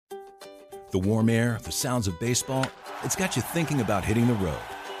The warm air, the sounds of baseball, it's got you thinking about hitting the road.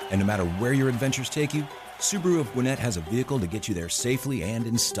 And no matter where your adventures take you, Subaru of Gwinnett has a vehicle to get you there safely and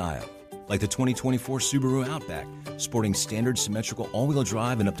in style. Like the 2024 Subaru Outback, sporting standard symmetrical all-wheel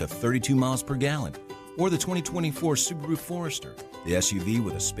drive and up to 32 miles per gallon. Or the 2024 Subaru Forester, the SUV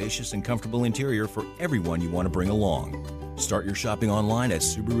with a spacious and comfortable interior for everyone you want to bring along. Start your shopping online at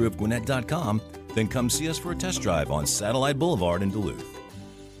SubaruofGwinnett.com, then come see us for a test drive on Satellite Boulevard in Duluth.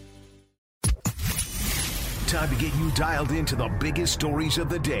 Time to get you dialed into the biggest stories of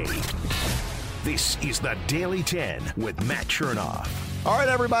the day. This is the Daily 10 with Matt Chernoff. All right,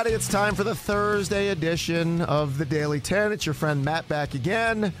 everybody, it's time for the Thursday edition of the Daily 10. It's your friend Matt back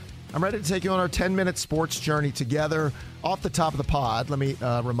again. I'm ready to take you on our 10-minute sports journey together. Off the top of the pod, let me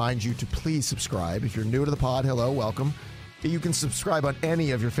remind you to please subscribe. If you're new to the pod, hello, welcome. You can subscribe on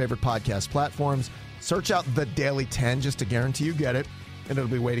any of your favorite podcast platforms. Search out the Daily 10 just to guarantee you get it, and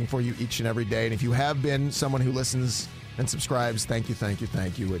it'll be waiting for you each and every day. And if you have been someone who listens and subscribes, thank you, thank you,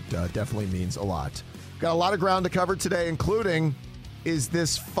 thank you. It definitely means a lot. Got a lot of ground to cover today, including, is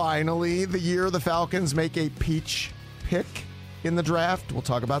this finally the year the Falcons make a peach pick in the draft? We'll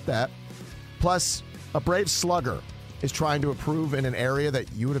talk about that. Plus, a brave slugger is trying to improve in an area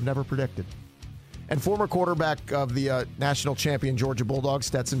that you would have never predicted. And former quarterback of the national champion Georgia Bulldogs,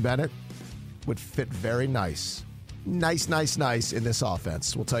 Stetson Bennett, would fit very nice in this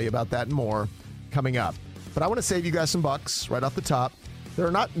offense. We'll tell you about that and more coming up. But I want to save you guys some bucks right off the top. There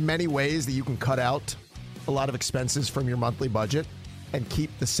are not many ways that you can cut out a lot of expenses from your monthly budget and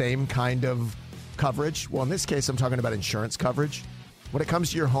keep the same kind of coverage. Well, in this case, I'm talking about insurance coverage. When it comes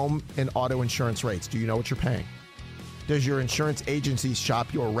to your home and auto insurance rates, do you know what you're paying? Does your insurance agency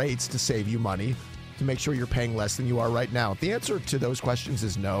shop your rates to save you money, to make sure you're paying less than you are right now? If the answer to those questions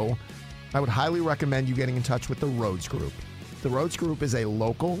is no, I would highly recommend you getting in touch with the Rhodes Group. The Rhodes Group is a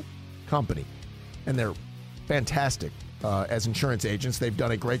local company, and they're fantastic as insurance agents. They've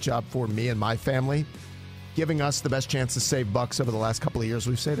done a great job for me and my family, giving us the best chance to save bucks over the last couple of years.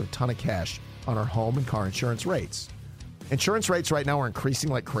 We've saved a ton of cash on our home and car insurance rates. Insurance rates right now are increasing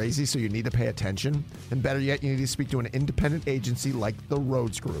like crazy, so you need to pay attention. And better yet, you need to speak to an independent agency like the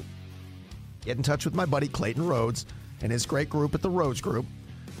Rhodes Group. Get in touch with my buddy Clayton Rhodes and his great group at the Rhodes Group.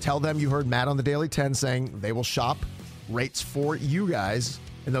 Tell them you heard Matt on the Daily 10 saying they will shop rates for you guys,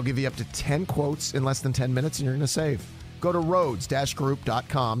 and they'll give you up to 10 quotes in less than 10 minutes, and you're going to save. Go to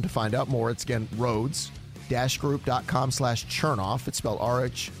Rhodes-Group.com to find out more. It's, again, Rhodes-Group.com/Chernoff. It's spelled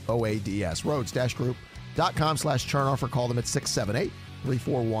RHOADS. Rhodes-Group.com/Chernoff, or call them at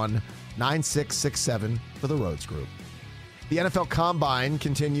 678-341-9667 for the Rhodes Group. The NFL Combine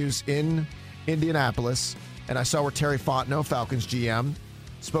continues in Indianapolis, and I saw where Terry Fontenot, Falcons GM,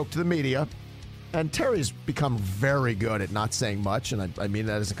 spoke to the media. And Terry's become very good at not saying much, and I mean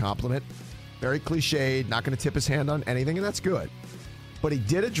that as a compliment. Very cliched, not going to tip his hand on anything, and that's good. But he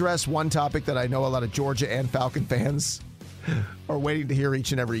did address one topic that I know a lot of Georgia and Falcon fans are waiting to hear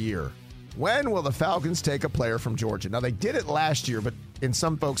each and every year. When will the Falcons take a player from Georgia? Now, they did it last year, but in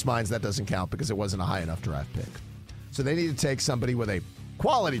some folks' minds that doesn't count because it wasn't a high enough draft pick. So they need to take somebody with a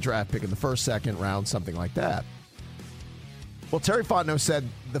quality draft pick in the first, second round, something like that. Well, Terry Fontenot said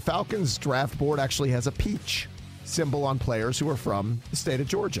the Falcons draft board actually has a peach symbol on players who are from the state of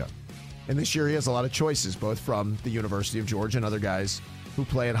Georgia. And this year he has a lot of choices, both from the University of Georgia and other guys who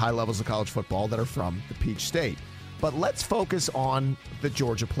play at high levels of college football that are from the Peach State. But let's focus on the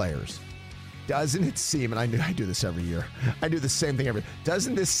Georgia players. Doesn't it seem, and I do this every year, I do the same thing every year.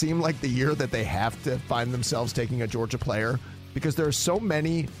 Doesn't this seem like the year that they have to find themselves taking a Georgia player? Because there are so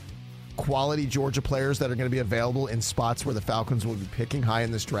many quality Georgia players that are going to be available in spots where the Falcons will be picking high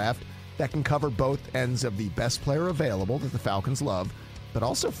in this draft that can cover both ends of the best player available that the Falcons love, but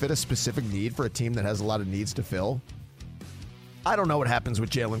also fit a specific need for a team that has a lot of needs to fill. I don't know what happens with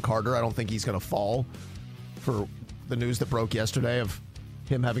Jalen Carter. I don't think he's going to fall for the news that broke yesterday of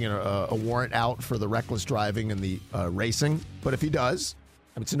him having a warrant out for the reckless driving and the racing. But if he does,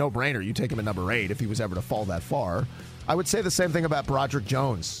 it's a no-brainer. You take him at number 8 if he was ever to fall that far. I would say the same thing about Broderick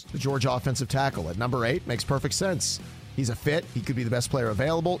Jones, the Georgia offensive tackle. At number 8, makes perfect sense. He's a fit. He could be the best player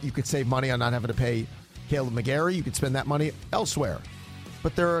available. You could save money on not having to pay Caleb McGarry. You could spend that money elsewhere.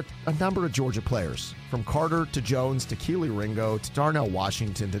 But there are a number of Georgia players, from Carter to Jones to Keely Ringo to Darnell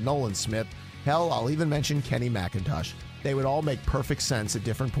Washington to Nolan Smith. Hell, I'll even mention Kenny McIntosh. They would all make perfect sense at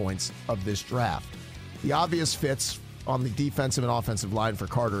different points of this draft. The obvious fits on the defensive and offensive line for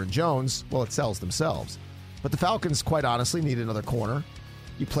Carter and Jones, well, it sells themselves. But the Falcons, quite honestly, need another corner.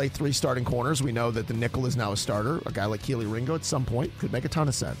 You play 3 starting corners. We know that the nickel is now a starter. A guy like Keely Ringo at some point could make a ton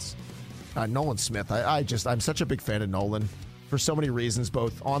of sense. Nolan Smith, I'm such a big fan of Nolan. for so many reasons,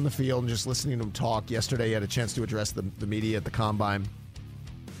 both on the field and just listening to him talk. Yesterday, he had a chance to address the media at the Combine.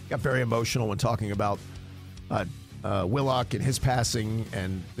 Got very emotional when talking about Willock and his passing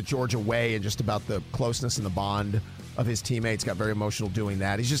and the Georgia way and just about the closeness and the bond of his teammates. Got very emotional doing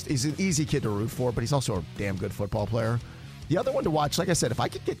that. He's an easy kid to root for, but he's also a damn good football player. The other one to watch, like I said, if I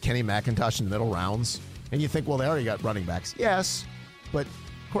could get Kenny McIntosh in the middle rounds, and you think, well, they already got running backs. Yes, but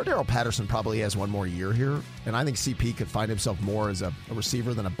Cordero Patterson probably has one more year here, and I think CP could find himself more as a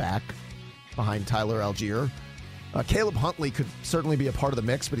receiver than a back behind Tyler Algier. Caleb Huntley could certainly be a part of the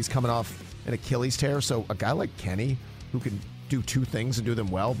mix, but he's coming off an Achilles tear, so a guy like Kenny who can do two things and do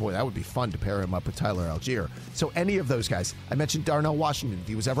them well, boy, that would be fun to pair him up with Tyler Algier. So any of those guys. I mentioned Darnell Washington, if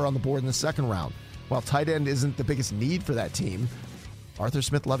he was ever on the board in the second round. While tight end isn't the biggest need for that team, Arthur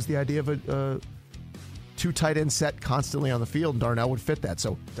Smith loves the idea of a two tight end set constantly on the field, and Darnell would fit that.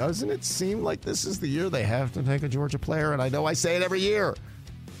 So doesn't it seem like this is the year they have to take a Georgia player? And I know I say it every year,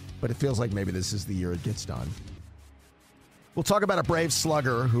 but it feels like maybe this is the year it gets done. We'll talk about a Braves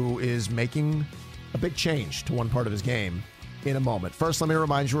slugger who is making a big change to one part of his game in a moment. First, let me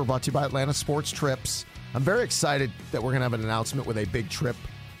remind you, we're brought to you by Atlanta Sports Trips. I'm very excited that we're going to have an announcement with a big trip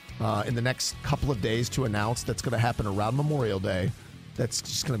in the next couple of days to announce that's going to happen around Memorial Day. That's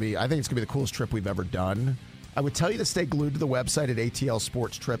just going to be, I think it's going to be the coolest trip we've ever done. I would tell you to stay glued to the website at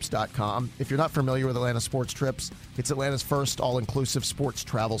atlsportstrips.com. If you're not familiar with Atlanta Sports Trips, it's Atlanta's first all-inclusive sports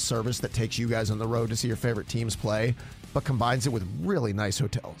travel service that takes you guys on the road to see your favorite teams play, but combines it with really nice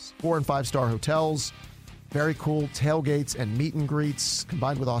hotels. 4- and 5-star hotels, very cool tailgates and meet and greets,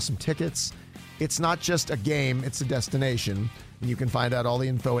 combined with awesome tickets. It's not just a game, it's a destination. And you can find out all the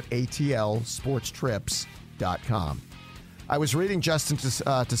info at atlsportstrips.com. I was reading Justin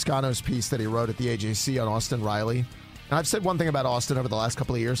Toscano's piece that he wrote at the AJC on Austin Riley. And I've said one thing about Austin over the last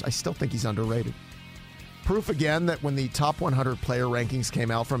couple of years. I still think he's underrated. Proof again that when the top 100 player rankings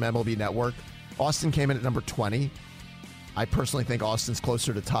came out from MLB Network, Austin came in at number 20. I personally think Austin's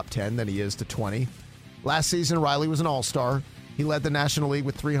closer to top 10 than he is to 20. Last season, Riley was an all-star. He led the National League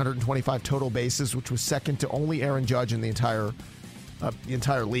with 325 total bases, which was second to only Aaron Judge in the entire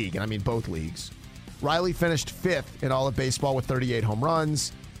league, and I mean both leagues. Riley finished 5th in all of baseball with 38 home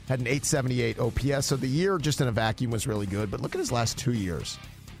runs, had an 878 OPS, so the year just in a vacuum was really good. But look at his last 2 years.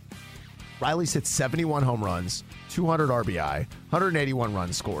 Riley's hit 71 home runs, 200 RBI, 181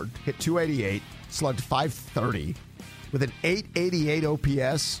 runs scored, hit 288, slugged 530, with an 888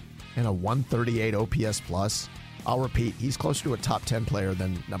 OPS and a 138 OPS plus. I'll repeat, he's closer to a top 10 player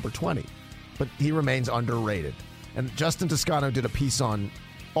than number 20, but he remains underrated. And Justin Toscano did a piece on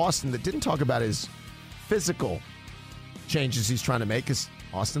Austin that didn't talk about his physical changes he's trying to make, because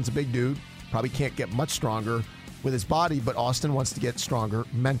Austin's a big dude, probably can't get much stronger with his body, but Austin wants to get stronger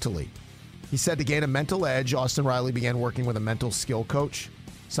mentally. He said to gain a mental edge, Austin Riley began working with a mental skill coach,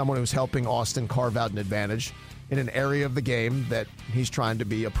 someone who's helping Austin carve out an advantage in an area of the game that he's trying to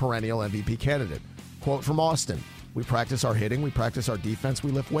be a perennial MVP candidate. Quote from Austin, "We practice our hitting, we practice our defense,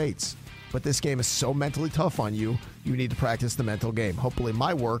 we lift weights. But this game is so mentally tough on you, you need to practice the mental game. Hopefully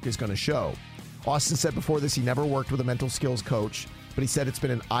my work is going to show." Austin said before this he never worked with a mental skills coach, but he said it's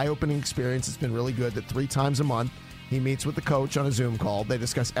been an eye-opening experience. It's been really good that 3 times a month he meets with the coach on a Zoom call. They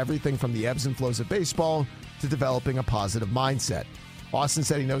discuss everything from the ebbs and flows of baseball to developing a positive mindset. Austin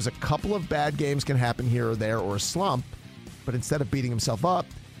said he knows a couple of bad games can happen here or there, or a slump, but instead of beating himself up,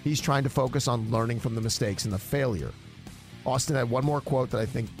 he's trying to focus on learning from the mistakes and the failure. Austin had one more quote that I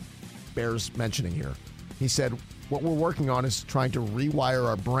think bears mentioning here. He said, "What we're working on is trying to rewire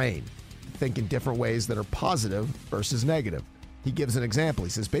our brain to think in different ways that are positive versus negative." He gives an example.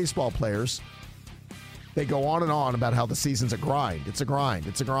 He says, baseball players, they go on and on about how the season's a grind. It's a grind.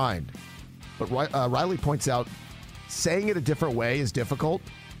 It's a grind. But Riley points out saying it a different way is difficult.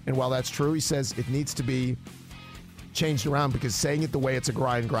 And while that's true, he says it needs to be changed around, because saying it the way it's a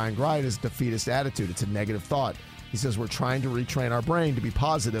grind is a defeatist attitude. It's a negative thought. He says we're trying to retrain our brain to be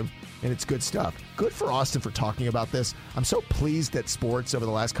positive, and it's good stuff. Good for Austin for talking about this. I'm so pleased that sports over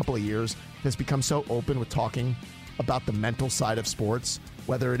the last couple of years has become so open with talking about the mental side of sports,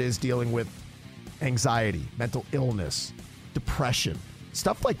 whether it is dealing with anxiety, mental illness, depression,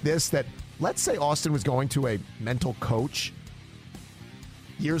 stuff like this that, let's say Austin was going to a mental coach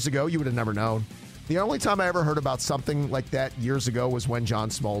years ago, you would have never known. The only time I ever heard about something like that years ago was when John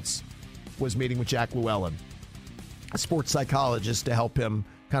Smoltz was meeting with Jack Llewellyn, a sports psychologist, to help him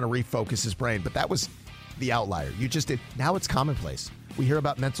kind of refocus his brain. But that was the outlier. You just did. Now it's commonplace. We hear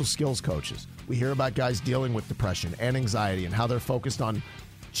about mental skills coaches. We hear about guys dealing with depression and anxiety and how they're focused on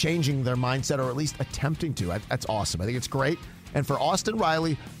changing their mindset, or at least attempting to. That's awesome. I think it's great. And for Austin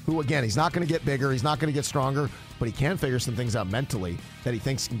Riley, who, again, he's not going to get bigger, he's not going to get stronger, but he can figure some things out mentally that he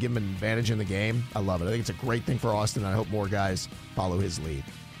thinks can give him an advantage in the game. I love it. I think it's a great thing for Austin, and I hope more guys follow his lead.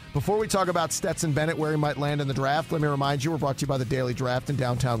 Before we talk about Stetson Bennett, where he might land in the draft, let me remind you, we're brought to you by the Daily Draft in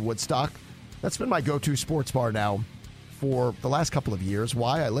downtown Woodstock. That's been my go-to sports bar now for the last couple of years.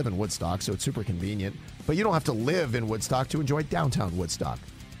 Why? I live in Woodstock, so it's super convenient. But you don't have to live in Woodstock to enjoy downtown Woodstock.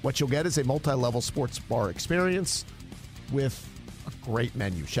 What you'll get is a multi-level sports bar experience with a great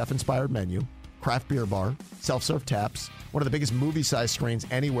menu, chef-inspired menu, craft beer bar, self-serve taps, one of the biggest movie-sized screens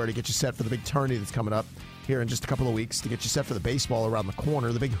anywhere to get you set for the big tourney that's coming up here in just a couple of weeks, to get you set for the baseball around the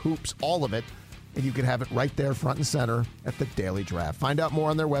corner, the big hoops, all of it. And you can have it right there front and center at the Daily Draft. Find out more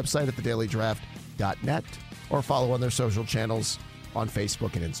on their website at thedailydraft.net or follow on their social channels on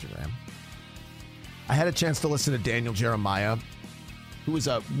Facebook and Instagram. I had a chance to listen to Daniel Jeremiah, who is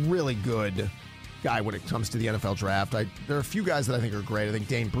a really good guy when it comes to the NFL draft. There are a few guys that I think are great. I think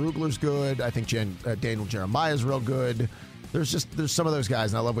Dane Brugler's good. I think Daniel Jeremiah's real good. There's some of those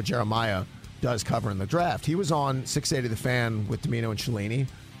guys, and I love what Jeremiah does covering the draft. He was on 680 The Fan with Domino and Cellini,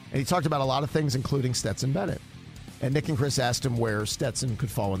 and he talked about a lot of things, including Stetson Bennett. And Nick and Chris asked him where Stetson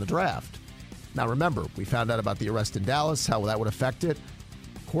could fall in the draft. Now remember, we found out about the arrest in Dallas, how that would affect it.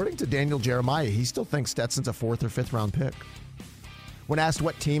 According to Daniel Jeremiah, he still thinks Stetson's a 4th or 5th round pick. When asked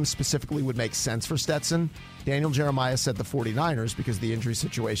what team specifically would make sense for Stetson, Daniel Jeremiah said the 49ers because of the injury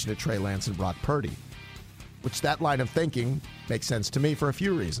situation to Trey Lance and Brock Purdy, which that line of thinking makes sense to me for a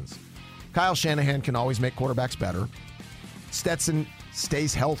few reasons. Kyle Shanahan can always make quarterbacks better. Stetson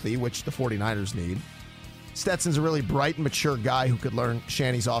stays healthy, which the 49ers need. Stetson's a really bright and mature guy who could learn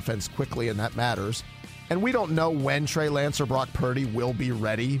Shanny's offense quickly, and that matters. And we don't know when Trey Lance or Brock Purdy will be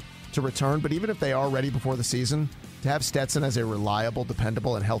ready to return, but even if they are ready before the season, to have Stetson as a reliable,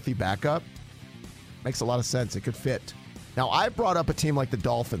 dependable, and healthy backup makes a lot of sense. It could fit. Now, I brought up a team like the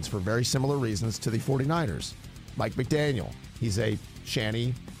Dolphins for very similar reasons to the 49ers. Mike McDaniel, he's a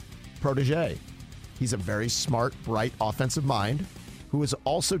Shanny protege. He's a very smart, bright offensive mind who is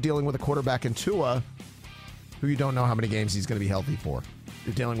also dealing with a quarterback in Tua who you don't know how many games he's going to be healthy for.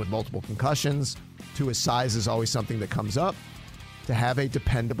 You're dealing with multiple concussions. Tua's size is always something that comes up. To have a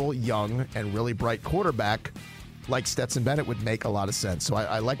dependable, young, and really bright quarterback like Stetson Bennett would make a lot of sense. So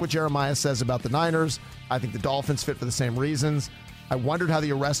I like what Jeremiah says about the Niners. I think the Dolphins fit for the same reasons. I wondered how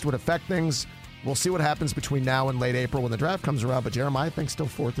the arrest would affect things. We'll see what happens between now and late April when the draft comes around, but Jeremiah thinks still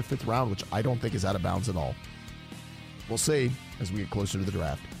 4th or 5th round, which I don't think is out of bounds at all. We'll see as we get closer to the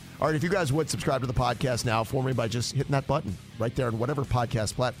draft. All right, if you guys would subscribe to the podcast now for me by just hitting that button right there on whatever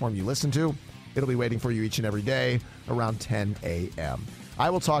podcast platform you listen to. It'll be waiting for you each and every day around 10 a.m.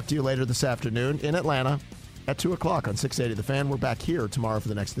 I will talk to you later this afternoon in Atlanta at 2 o'clock on 680 The Fan. We're back here tomorrow for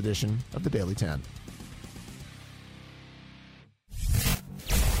the next edition of the Daily 10.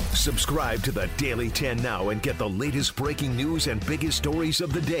 Subscribe to the Daily 10 now and get the latest breaking news and biggest stories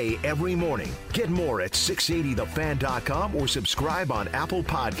of the day every morning. Get more at 680thefan.com or subscribe on Apple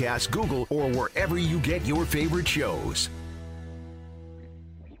Podcasts, Google, or wherever you get your favorite shows.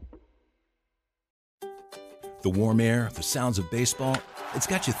 The warm air, the sounds of baseball, it's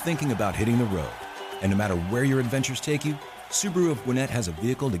got you thinking about hitting the road. And no matter where your adventures take you, Subaru of Gwinnett has a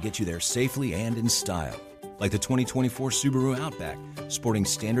vehicle to get you there safely and in style. Like the 2024 Subaru Outback, sporting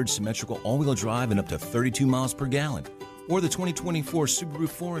standard symmetrical all-wheel drive and up to 32 miles per gallon. Or the 2024 Subaru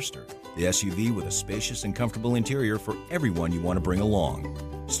Forester, the SUV with a spacious and comfortable interior for everyone you want to bring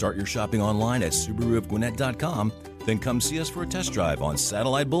along. Start your shopping online at SubaruofGwinnett.com, then come see us for a test drive on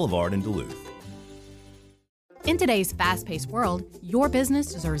Satellite Boulevard in Duluth. In today's fast-paced world, your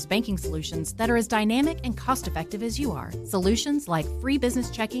business deserves banking solutions that are as dynamic and cost-effective as you are. Solutions like free business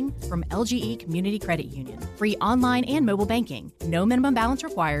checking from LGE Community Credit Union, free online and mobile banking, no minimum balance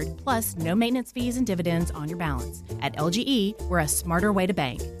required, plus no maintenance fees and dividends on your balance. At LGE, we're a smarter way to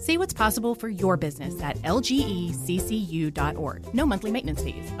bank. See what's possible for your business at lgeccu.org. No monthly maintenance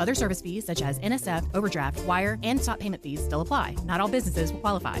fees. Other service fees such as NSF, overdraft, wire, and stop payment fees still apply. Not all businesses will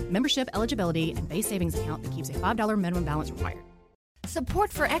qualify. Membership eligibility and base savings account that keeps a $5 minimum balance required.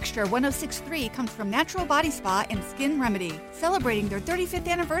 Support for Extra 106.3 comes from Natural Body Spa and Skin Remedy, celebrating their 35th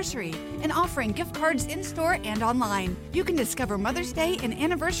anniversary and offering gift cards in-store and online. You can discover Mother's Day and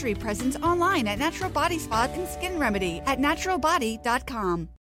anniversary presents online at Natural Body Spa and Skin Remedy at naturalbody.com.